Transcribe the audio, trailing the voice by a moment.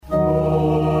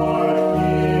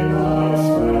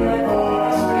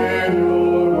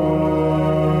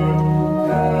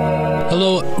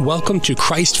welcome to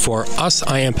Christ for Us.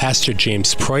 I am Pastor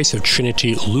James Price of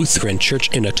Trinity Lutheran Church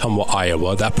in Ottumwa,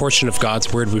 Iowa. That portion of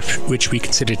God's Word which we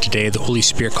consider today, the Holy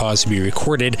Spirit caused to be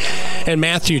recorded in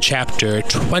Matthew chapter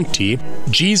 20.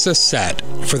 Jesus said,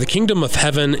 "For the kingdom of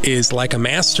heaven is like a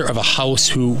master of a house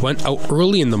who went out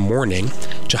early in the morning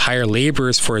to hire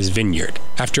laborers for his vineyard.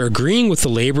 After agreeing with the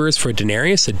laborers for a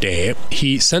denarius a day,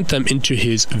 he sent them into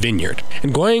his vineyard.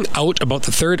 And going out about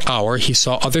the third hour, he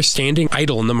saw others standing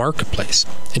idle in the marketplace.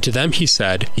 And to them he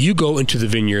said, 'You go into the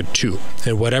vineyard too,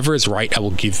 and whatever is right I will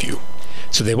give you.'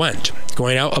 So they went.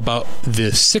 Going out about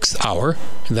the 6th hour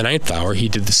and the 9th hour, he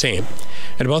did the same.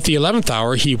 And about the 11th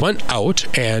hour, he went out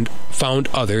and found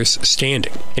others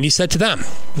standing. And he said to them,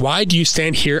 'Why do you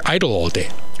stand here idle all day?'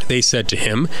 They said to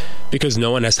him, 'Because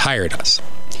no one has hired us.'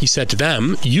 He said to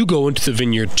them, 'You go into the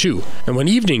vineyard too.' And when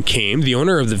evening came, the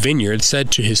owner of the vineyard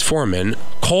said to his foreman,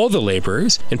 'Call the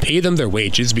laborers and pay them their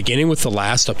wages, beginning with the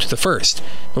last up to the first.'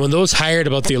 And when those hired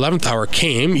about the 11th hour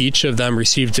came, each of them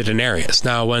received a denarius.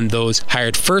 Now when those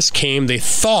hired first came, they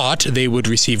thought they would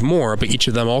receive more, but each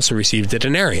of them also received a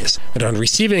denarius. And on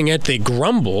receiving it, they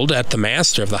grumbled at the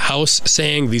master of the house,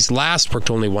 saying, 'These last worked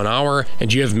only 1 hour,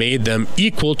 and you have made them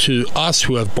equal to us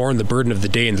who have borne the burden of the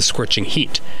day in the scorching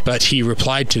heat.' But he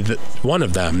replied to one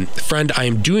of them, 'Friend, I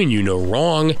am doing you no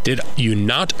wrong. Did you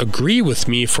not agree with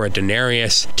me for a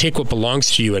denarius? Take what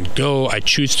belongs to you and go. I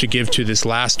choose to give to this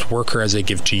last worker as I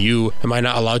give to you. Am I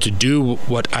not allowed to do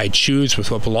what I choose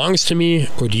with what belongs to me,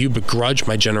 or do you begrudge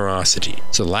my generosity?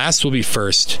 So the last will be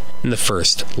first, and the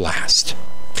first last.'"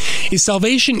 Is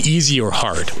salvation easy or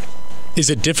hard? Is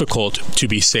it difficult to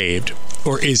be saved,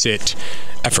 or is it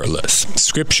effortless?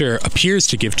 Scripture appears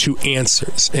to give two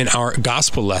answers. In our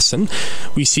gospel lesson,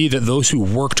 we see that those who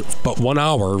worked but 1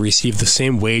 hour received the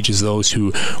same wage as those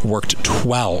who worked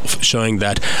 12, showing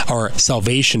that our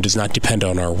salvation does not depend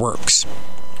on our works,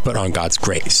 but on God's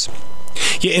grace.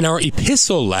 Yet in our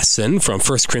epistle lesson from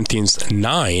 1 Corinthians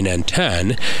 9 and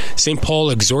 10, St. Paul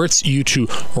exhorts you to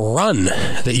run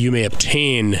that you may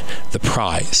obtain the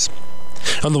prize.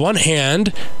 On the one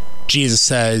hand, Jesus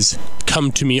says,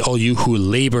 "Come to me, all you who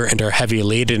labor and are heavy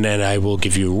laden, and I will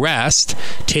give you rest.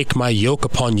 Take my yoke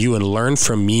upon you and learn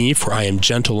from me, for I am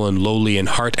gentle and lowly in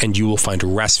heart, and you will find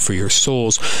rest for your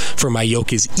souls. For my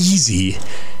yoke is easy,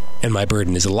 and my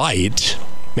burden is light."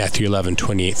 Matthew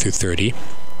 11:28-30.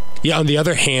 Yet on the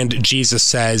other hand, Jesus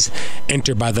says,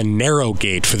 "Enter by the narrow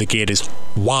gate, for the gate is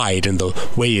wide, and the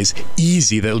way is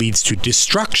easy that leads to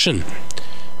destruction.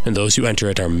 And those who enter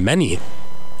it are many.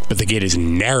 But the gate is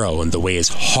narrow, and the way is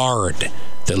hard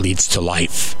that leads to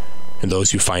life, and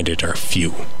those who find it are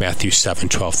few." Matthew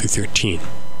 7:12-13.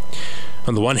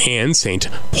 On the one hand, St.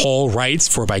 Paul writes,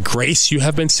 "For by grace you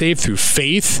have been saved through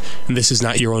faith, and this is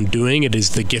not your own doing, it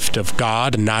is the gift of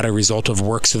God, and not a result of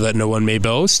works, so that no one may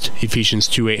boast." Ephesians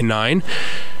 2:8-9.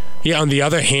 Yet on the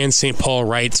other hand, St. Paul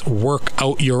writes, "Work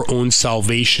out your own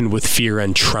salvation with fear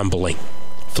and trembling."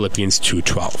 Philippians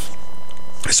 2:12.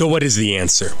 So what is the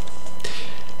answer?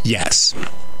 Yes,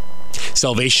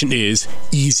 salvation is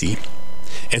easy,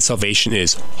 and salvation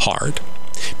is hard.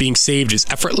 Being saved is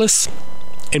effortless,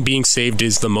 and being saved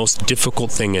is the most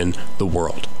difficult thing in the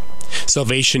world.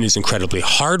 Salvation is incredibly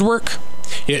hard work,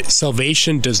 yet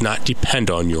salvation does not depend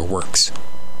on your works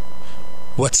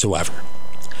whatsoever.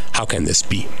 How can this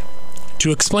be?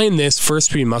 To explain this,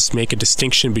 first we must make a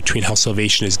distinction between how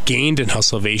salvation is gained and how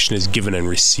salvation is given and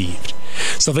received.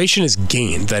 Salvation is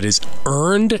gained, that is,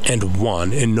 earned and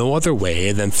won in no other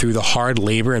way than through the hard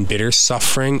labor and bitter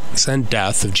sufferings and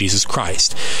death of Jesus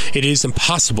Christ. It is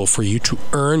impossible for you to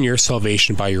earn your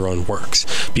salvation by your own works,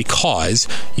 because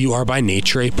you are by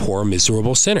nature a poor,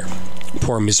 miserable sinner.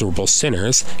 Poor, miserable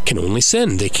sinners can only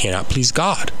sin. They cannot please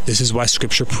God. This is why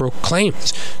Scripture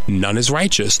proclaims, "None is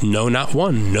righteous, no, not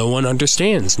one. No one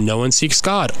understands. No one seeks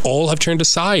God. All have turned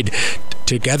aside.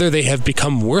 Together they have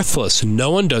become worthless.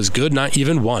 No one does good, not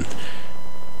even one."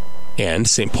 And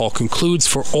St. Paul concludes,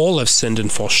 "For all have sinned and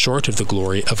fall short of the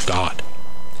glory of God."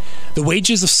 The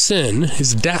wages of sin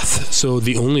is death, so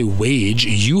the only wage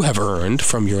you have earned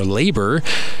from your labor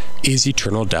is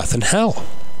eternal death and hell.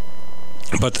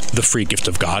 But the free gift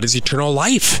of God is eternal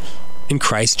life in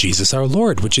Christ Jesus our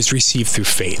Lord, which is received through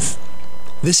faith.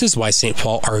 This is why St.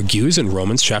 Paul argues in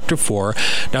Romans chapter 4,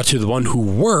 "Now to the one who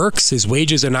works, his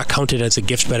wages are not counted as a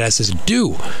gift but as his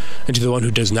due. And to the one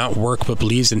who does not work but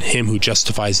believes in him who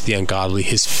justifies the ungodly,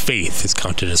 his faith is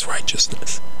counted as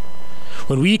righteousness."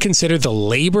 When we consider the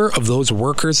labor of those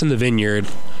workers in the vineyard,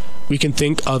 we can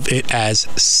think of it as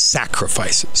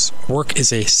sacrifices. Work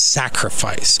is a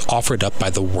sacrifice offered up by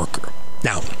the worker.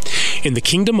 Now, in the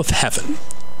kingdom of heaven,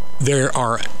 there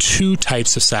are two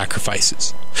types of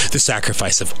sacrifices. The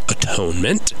sacrifice of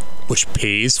atonement, which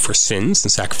pays for sins,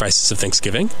 and sacrifices of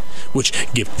thanksgiving, which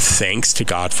give thanks to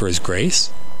God for his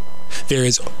grace. There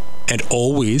is, and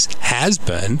always has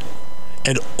been,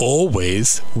 and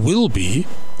always will be,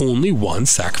 only one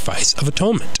sacrifice of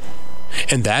atonement.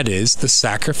 And that is the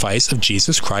sacrifice of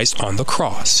Jesus Christ on the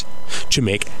cross to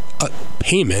make a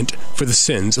payment for the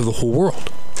sins of the whole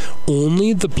world.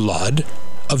 Only the blood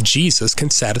of Jesus can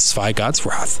satisfy God's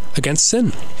wrath against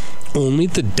sin. Only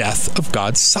the death of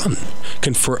God's Son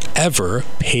can forever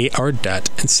pay our debt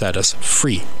and set us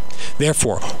free.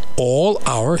 Therefore, all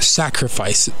our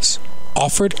sacrifices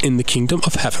offered in the kingdom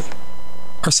of heaven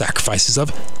are sacrifices of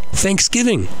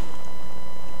thanksgiving.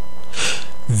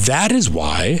 That is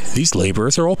why these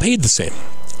laborers are all paid the same.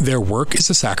 Their work is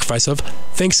a sacrifice of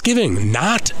thanksgiving,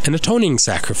 not an atoning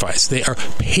sacrifice. They are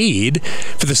paid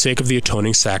for the sake of the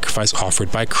atoning sacrifice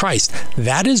offered by Christ.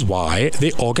 That is why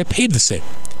they all get paid the same.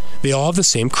 They all have the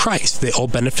same Christ. They all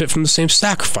benefit from the same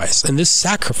sacrifice. And this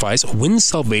sacrifice wins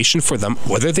salvation for them,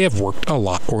 whether they have worked a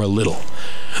lot or a little.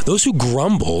 Those who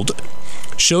grumbled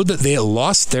showed that they had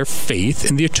lost their faith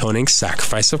in the atoning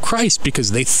sacrifice of Christ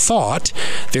because they thought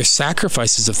their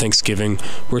sacrifices of thanksgiving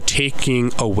were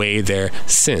taking away their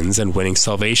sins and winning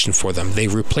salvation for them. They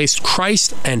replaced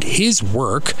Christ and his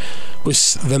work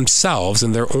with themselves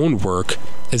and their own work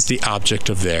as the object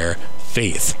of their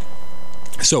faith.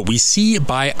 So we see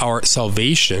by how our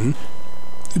salvation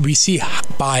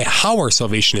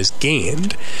is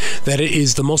gained that it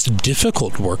is the most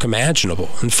difficult work imaginable.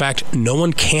 In fact, no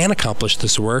one can accomplish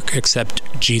this work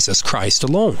except Jesus Christ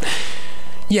alone.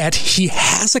 Yet he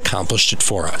has accomplished it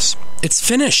for us. It's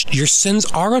finished. Your sins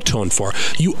are atoned for.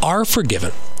 You are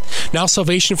forgiven. Now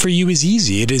salvation for you is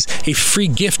easy. It is a free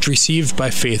gift received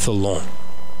by faith alone.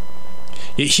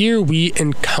 Yet here we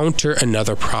encounter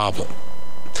another problem: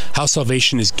 how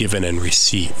salvation is given and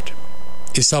received.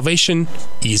 Is salvation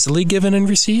easily given and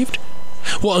received?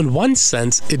 Well, in one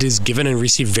sense, it is given and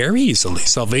received very easily.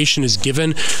 Salvation is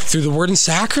given through the word and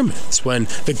sacraments. When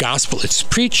the gospel is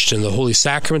preached and the holy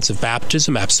sacraments of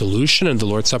baptism, absolution, and the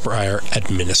Lord's Supper are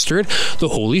administered, the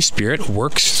Holy Spirit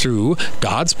works through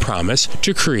God's promise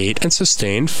to create and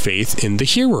sustain faith in the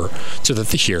hearer so that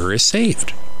the hearer is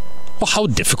saved. Well, how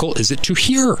difficult is it to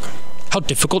hear? How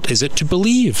difficult is it to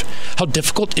believe? How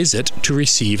difficult is it to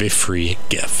receive a free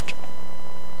gift?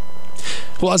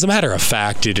 Well, as a matter of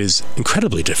fact, it is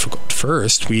incredibly difficult.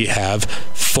 First, we have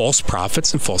false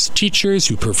prophets and false teachers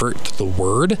who pervert the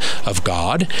word of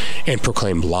God and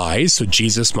proclaim lies. So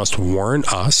Jesus must warn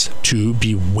us to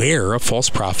beware of false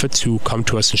prophets who come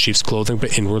to us in sheep's clothing,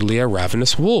 but inwardly are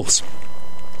ravenous wolves.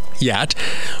 Yet,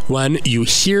 when you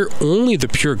hear only the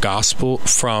pure gospel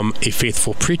from a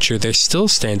faithful preacher, there still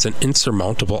stands an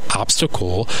insurmountable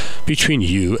obstacle between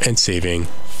you and saving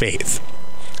faith.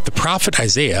 The prophet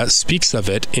Isaiah speaks of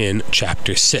it in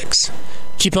chapter 6.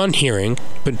 Keep on hearing,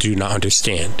 but do not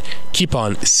understand. Keep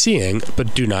on seeing,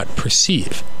 but do not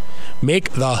perceive.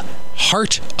 Make the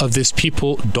heart of this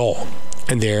people dull,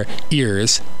 and their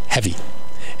ears heavy,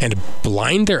 and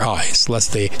blind their eyes,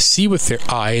 lest they see with their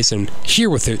eyes and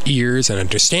hear with their ears and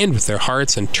understand with their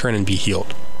hearts and turn and be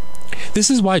healed.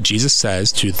 This is why Jesus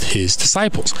says to his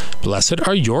disciples, "Blessed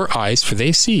are your eyes, for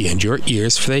they see, and your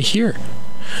ears, for they hear."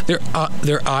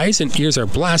 Their eyes and ears are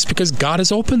blessed because God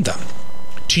has opened them.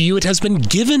 To you it has been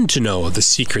given to know the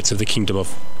secrets of the kingdom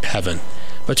of heaven,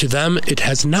 but to them it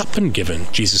has not been given,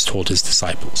 Jesus told his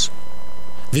disciples.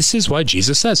 This is why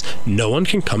Jesus says, "No one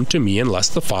can come to me unless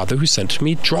the Father who sent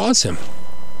me draws him."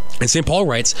 And St. Paul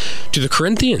writes to the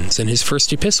Corinthians in his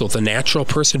first epistle, "The natural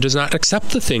person does not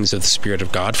accept the things of the Spirit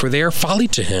of God, for they are folly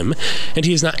to him, and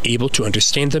he is not able to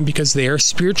understand them because they are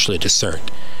spiritually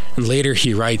discerned." And later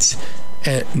he writes,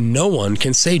 "And no one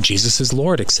can say Jesus is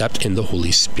Lord except in the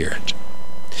Holy Spirit."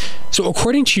 So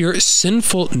according to your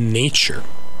sinful nature,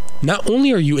 not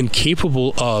only are you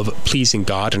incapable of pleasing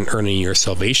God and earning your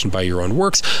salvation by your own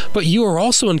works, but you are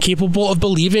also incapable of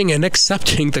believing and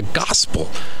accepting the gospel,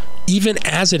 even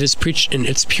as it is preached in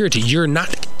its purity. You're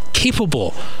not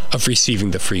capable of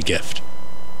receiving the free gift.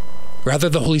 Rather,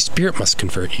 the Holy Spirit must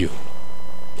convert you.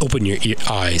 Open your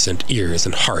eyes and ears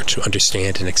and heart to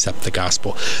understand and accept the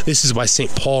gospel. This is what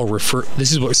St. Paul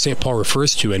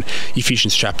refers to in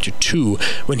Ephesians chapter 2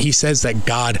 when he says that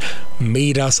God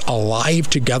made us alive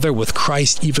together with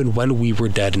Christ even when we were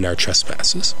dead in our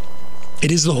trespasses.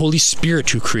 It is the Holy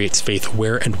Spirit who creates faith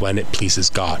where and when it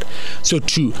pleases God. So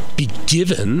to be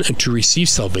given and to receive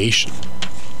salvation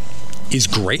is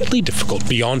greatly difficult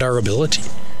beyond our ability.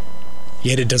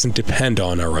 Yet it doesn't depend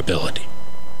on our ability,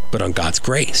 but on God's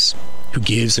grace, who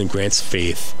gives and grants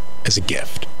faith as a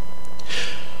gift.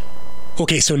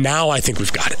 Okay, so now I think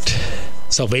we've got it.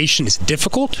 Salvation is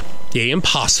difficult, yea,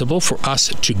 impossible for us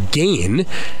to gain,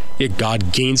 yet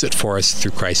God gains it for us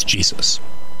through Christ Jesus.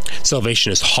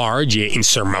 Salvation is hard, yea,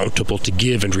 insurmountable to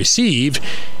give and receive,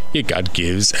 yet God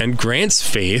gives and grants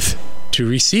faith to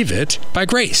receive it by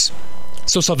grace.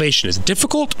 So salvation is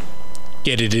difficult,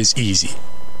 yet it is easy.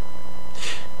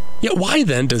 Yet why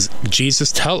then does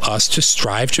Jesus tell us to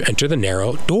strive to enter the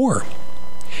narrow door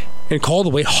and call the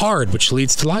way hard which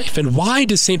leads to life? And why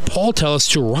does St. Paul tell us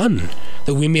to run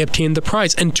that we may obtain the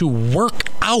prize and to work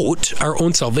out our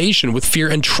own salvation with fear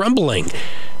and trembling,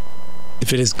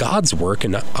 if it is God's work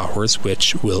and not ours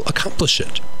which will accomplish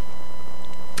it?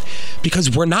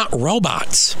 Because we're not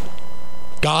robots.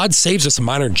 God saves us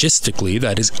monergistically,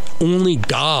 that is, only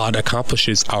God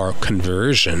accomplishes our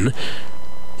conversion.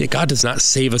 Yet God does not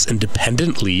save us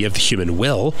independently of the human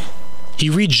will. He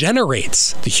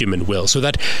regenerates the human will so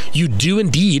that you do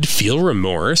indeed feel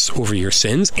remorse over your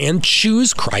sins and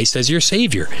choose Christ as your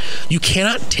Savior. You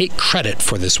cannot take credit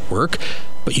for this work,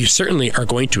 but you certainly are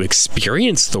going to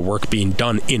experience the work being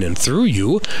done in and through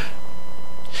you.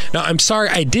 Now, I'm sorry,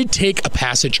 I did take a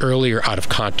passage earlier out of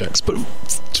context, but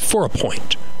for a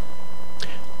point.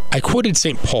 I quoted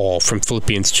St. Paul from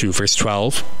Philippians 2, verse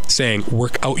 12, saying,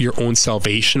 "Work out your own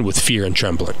salvation with fear and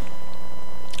trembling."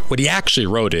 What he actually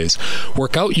wrote is,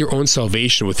 "Work out your own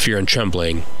salvation with fear and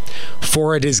trembling,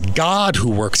 for it is God who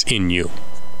works in you,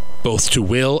 both to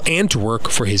will and to work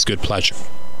for his good pleasure."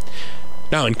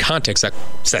 Now, in context,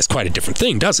 that's quite a different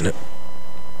thing, doesn't it?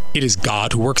 It is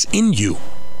God who works in you.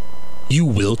 You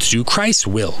will to do Christ's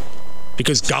will,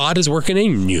 because God is working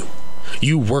in you.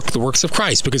 You work the works of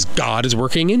Christ because God is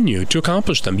working in you to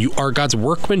accomplish them. You are God's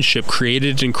workmanship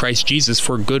created in Christ Jesus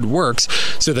for good works,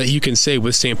 so that you can say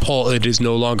with St. Paul, "It is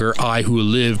no longer I who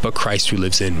live, but Christ who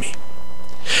lives in me."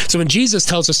 So when Jesus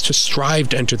tells us to strive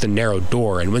to enter the narrow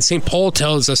door, and when St. Paul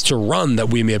tells us to run that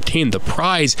we may obtain the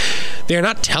prize, they are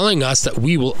not telling us that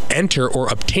we will enter or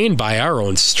obtain by our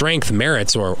own strength,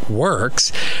 merits, or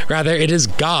works. Rather, it is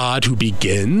God who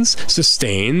begins,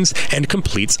 sustains, and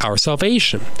completes our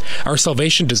salvation. Our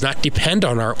salvation does not depend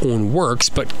on our own works,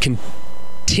 but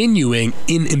continuing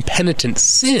in impenitent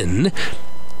sin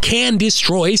can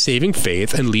destroy saving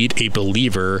faith and lead a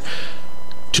believer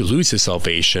to lose his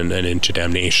salvation and into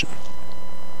damnation.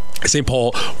 St.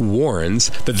 Paul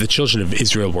warns that the children of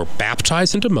Israel were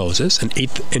baptized into Moses and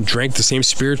ate and drank the same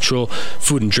spiritual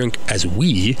food and drink as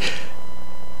we,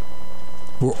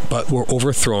 but were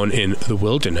overthrown in the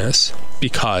wilderness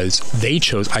because they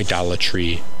chose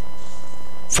idolatry,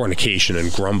 fornication,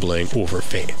 and grumbling over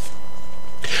faith.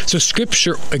 So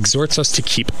Scripture exhorts us to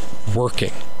keep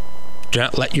working. Do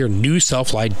not let your new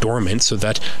self lie dormant so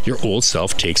that your old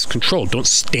self takes control. Don't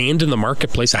stand in the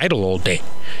marketplace idle all day,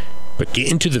 but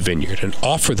get into the vineyard and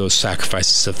offer those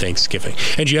sacrifices of thanksgiving.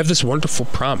 And you have this wonderful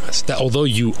promise that although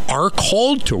you are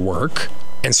called to work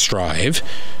and strive,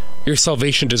 your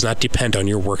salvation does not depend on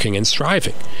your working and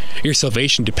striving. Your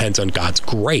salvation depends on God's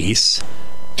grace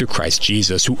through Christ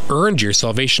Jesus, who earned your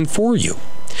salvation for you.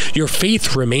 Your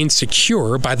faith remains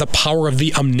secure by the power of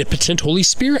the omnipotent Holy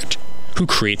Spirit, who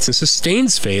creates and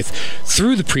sustains faith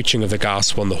through the preaching of the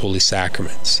gospel and the holy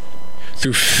sacraments.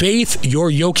 Through faith, your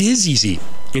yoke is easy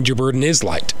and your burden is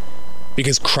light,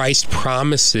 because Christ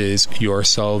promises you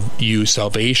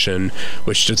salvation,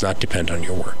 which does not depend on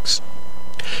your works.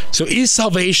 So is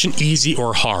salvation easy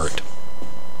or hard?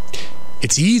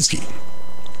 It's easy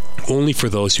only for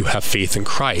those who have faith in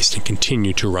Christ and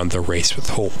continue to run the race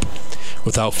with hope.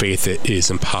 Without faith, it is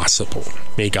impossible.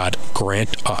 May God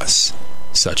grant us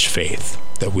such faith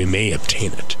that we may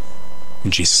obtain it.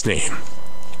 In Jesus' name,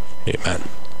 amen.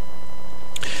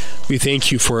 We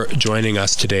thank you for joining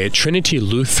us today. Trinity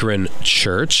Lutheran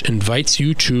Church invites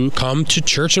you to come to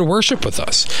church and worship with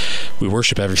us. We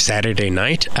worship every Saturday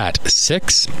night at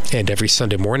 6 and every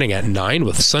Sunday morning at 9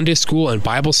 with Sunday school and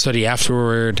Bible study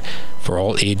afterward for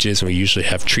all ages. And we usually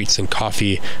have treats and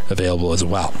coffee available as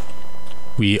well.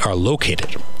 We are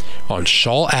located on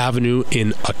Shaw Avenue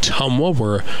in Ottumwa.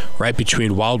 We're right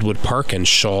between Wildwood Park and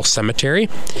Shaw Cemetery.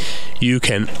 You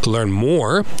can learn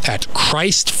more at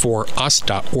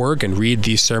christforus.org and read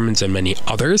these sermons and many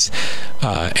others.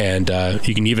 And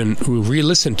you can even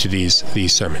re-listen to these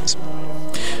sermons.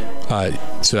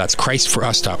 So that's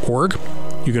christforus.org.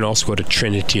 You can also go to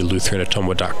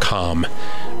trinitylutheranottumwa.com,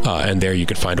 and there you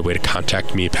can find a way to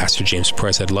contact me, Pastor James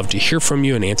Price. I'd love to hear from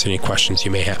you and answer any questions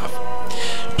you may have.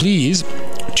 Please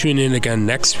tune in again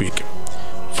next week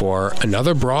for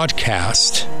another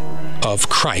broadcast of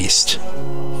Christ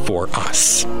for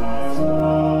Us.